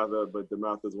of the math, but the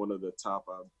math is one of the top.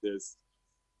 There's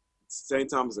St.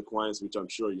 Thomas Aquinas, which I'm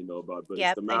sure you know about, but it's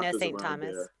Yep, the I know Mathers St. around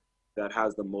Thomas. there that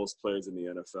has the most players in the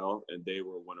NFL, and they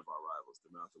were one of our rivals.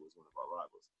 The Mather was one of our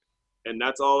rivals. And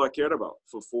that's all I cared about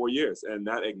for 4 years. And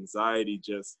that anxiety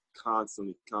just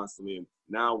constantly, constantly. And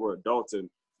now we're adults and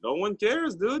no one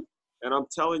cares, dude. And I'm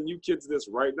telling you kids this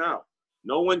right now.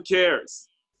 No one cares.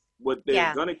 What they're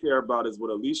Yeah, going to care about is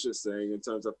what Alicia's saying in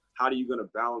terms of how are you going to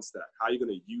balance that? How are you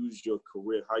going to use your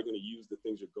career? How are you going to use the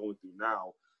things you're going through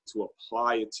now to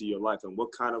apply it to your life? And what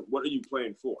are you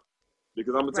playing for?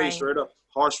 Because I'm going to tell you right. straight up,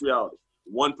 harsh reality,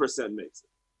 1% makes it.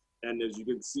 And as you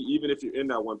can see, even if you're in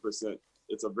that 1%,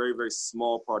 it's a very, very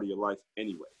small part of your life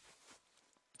anyway.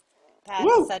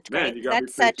 Woo! Man, you got me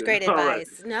That's such thinking. great All right.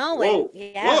 advice. No, and Whoa,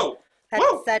 yeah, whoa, that's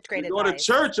whoa. such great You're going to advice.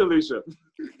 church, Alicia.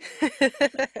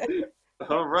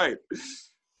 All right.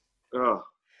 Oh,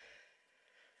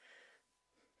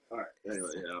 all right. Anyway,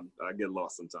 yeah, I get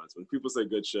lost sometimes. When people say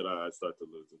good shit, I start to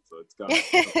lose it. So it's kind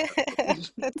of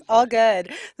That's all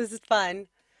good. This is fun.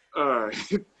 all right.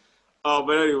 Oh,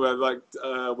 but anyway, like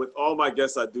with all my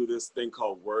guests, I do this thing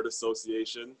called word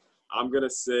association. I'm gonna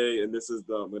say, and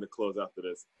I'm gonna close after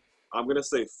this. I'm gonna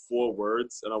say 4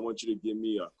 words, and I want you to give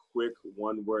me a quick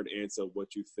 1-word answer of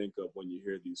what you think of when you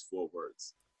hear these 4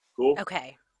 words. Cool?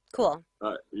 Okay, cool.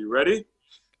 All right, you ready?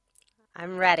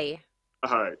 I'm ready.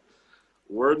 All right.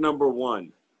 Word number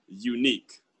 1,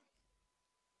 unique.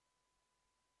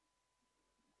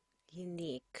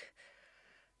 Unique.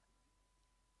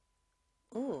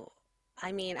 Ooh,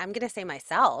 I mean, I'm gonna say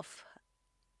myself.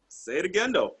 Say it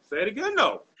again, though. Say it again,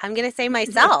 though. I'm gonna say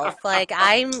myself. Like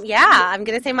I'm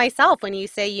gonna say myself. When you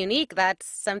say unique, that's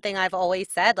something I've always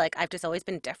said. Like I've just always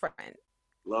been different.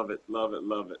 Love it, love it,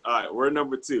 love it. All right, word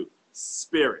number 2,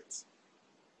 spirit.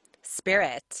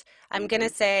 Spirit. I'm Mm-hmm. gonna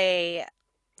say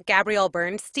Gabrielle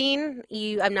Bernstein.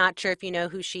 I'm not sure if you know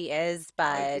who she is,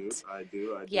 I do, but I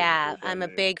do, I do. yeah, Heard that I'm a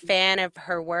name. big fan of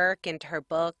her work and her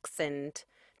books, and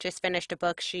just finished a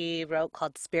book she wrote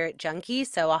called Spirit Junkie.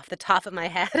 So off the top of my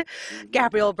head, Mm-hmm.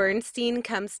 Gabrielle Bernstein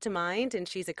comes to mind, and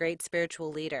she's a great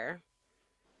spiritual leader.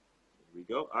 Here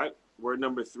we go. All right, word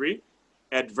number 3,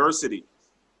 adversity.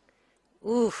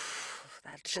 Oof,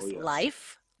 that's Oh, just yes.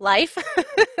 life. Life.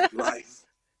 Life.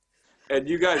 And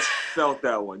you guys felt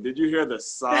that one. Did you hear the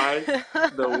sigh?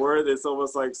 The word, it's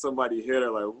almost like somebody hit her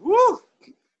like, woo!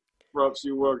 From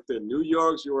she worked in New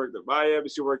York, she worked in Miami,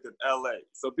 she worked in LA.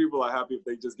 So people are happy if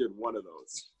they just get one of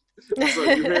those. So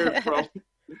you hear it from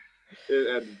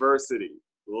adversity,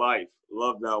 life.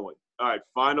 Love that one. All right,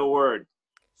 final word.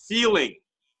 Feeling.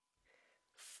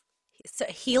 So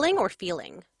healing or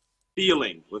feeling?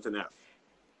 Feeling with an F.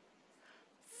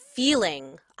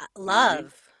 Feeling. Mm-hmm.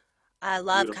 Love.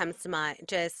 Love Beautiful. comes to mind.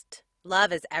 Just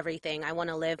love is everything. I want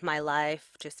to live my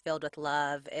life just filled with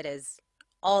love. It is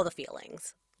all the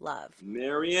feelings. Love.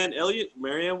 Marianne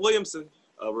Williamson.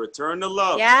 A Return to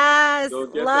Love. Yes. Go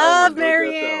get that one. Love Go get that one.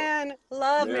 Marianne.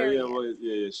 Love Marianne Marianne. Williams,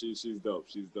 yeah, she's dope.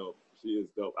 She's dope. She is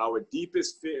dope. Our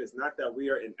deepest fear is not that we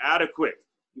are inadequate.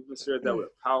 Deepest fear is that we're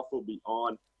powerful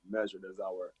beyond measure. That's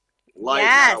our light,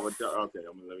 Yes. not our. Okay,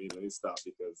 let me stop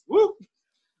because woo,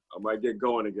 I might get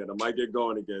going again. You don't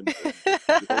want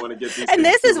to get these And things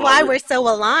this too is why long. we're so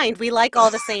aligned. We like all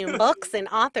the same books and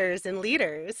authors and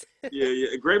leaders.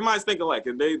 Yeah. Great minds think alike,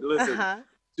 and they listen. Uh-huh.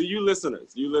 To you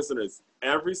listeners,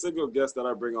 every single guest that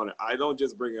I bring on it, I don't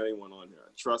just bring anyone on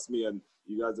here. Trust me, and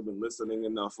you guys have been listening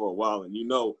enough for a while, and you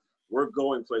know we're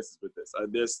going places with this.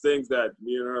 There's things that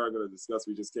me and her are going to discuss.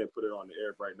 We just can't put it on the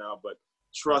air right now, but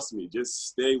trust me, just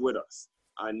stay with us.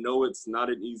 I know it's not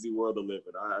an easy world to live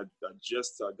in. I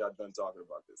just got done talking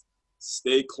about this.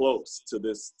 Stay close to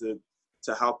this, to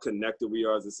how connected we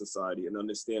are as a society, and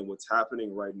understand what's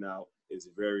happening right now is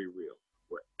very real.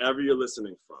 Wherever you're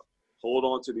listening from, hold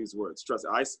on to these words. Trust me,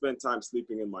 I spent time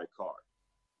sleeping in my car.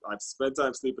 I've spent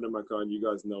time sleeping in my car, and you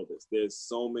guys know this. There's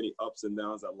so many ups and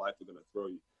downs that life is going to throw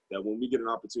you, that when we get an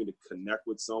opportunity to connect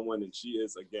with someone, and she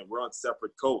is, again, we're on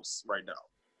separate coasts right now.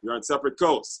 We're on separate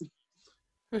coasts.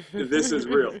 This is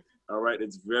real, all right?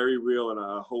 It's very real, and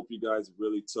I hope you guys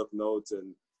really took notes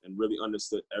and really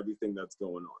understood everything that's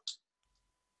going on.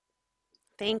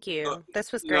 Thank you.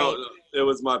 This was great. No, it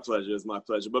was my pleasure. It's my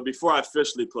pleasure. But before I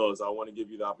officially close, I want to give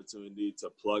you the opportunity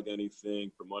to plug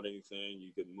anything, promote anything.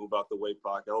 You can Move Out the Way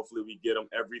podcast. Hopefully, we get them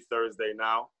every Thursday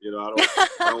now. You know,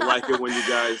 I don't like it when you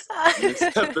guys miss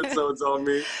episodes on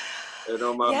me. You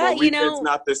know, my weekend's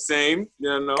not the same,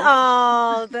 you know.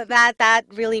 Oh, that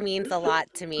really means a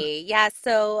lot to me. Yeah,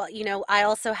 so, I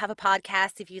also have a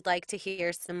podcast if you'd like to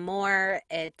hear some more.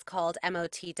 It's called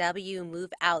MOTW,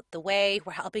 Move Out the Way.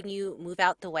 We're helping you move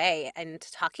out the way and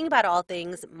talking about all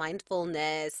things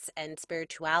mindfulness and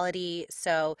spirituality.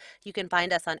 So you can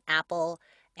find us on Apple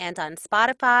and on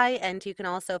Spotify, and you can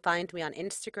also find me on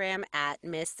Instagram at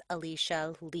Miss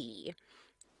Alicia Lee.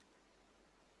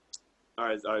 All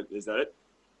right, is that it?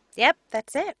 Yep,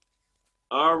 that's it.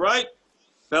 All right,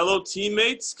 fellow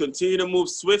teammates, continue to move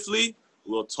swiftly.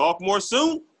 We'll talk more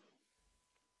soon.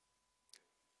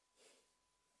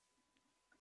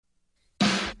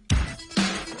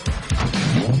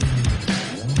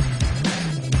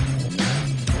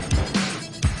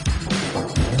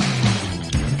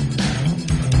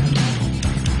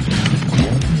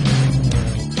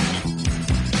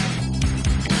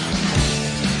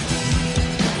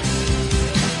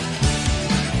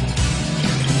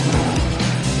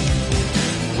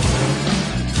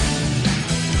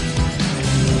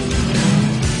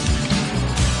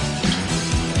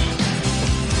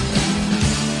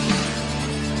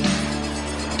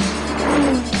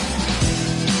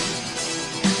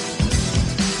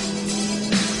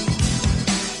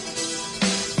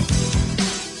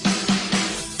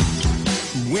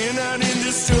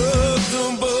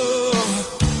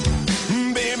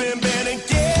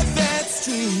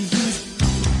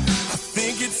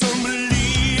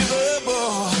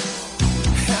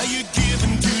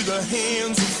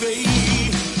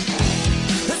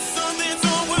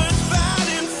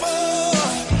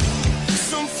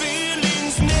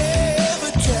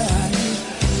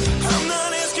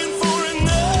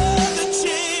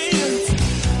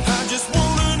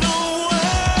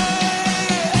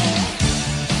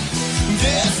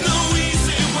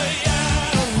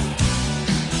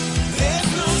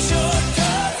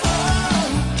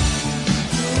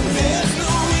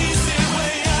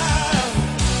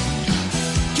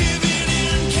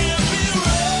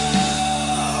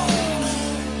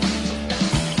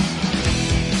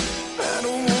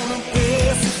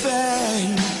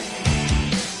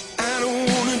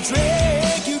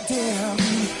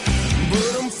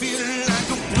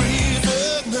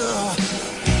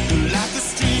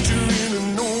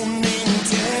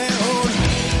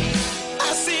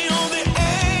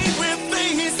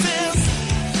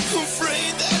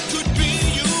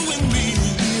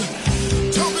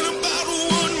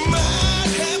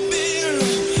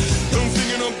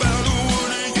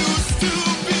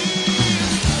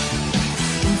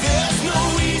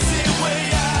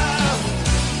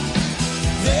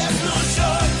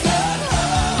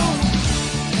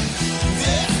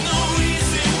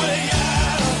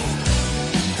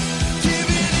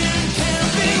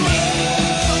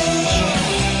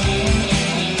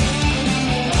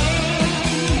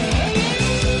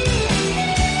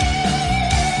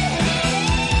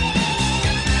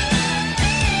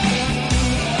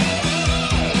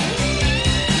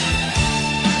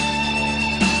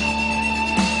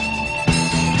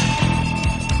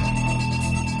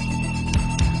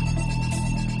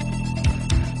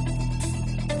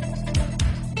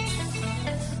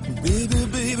 Baby,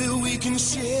 baby, we can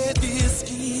share this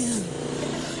skin.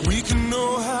 We can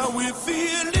know how we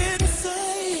feel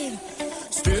inside.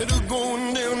 Instead of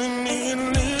going down an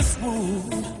endless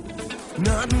road,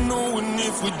 not knowing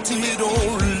if we did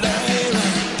or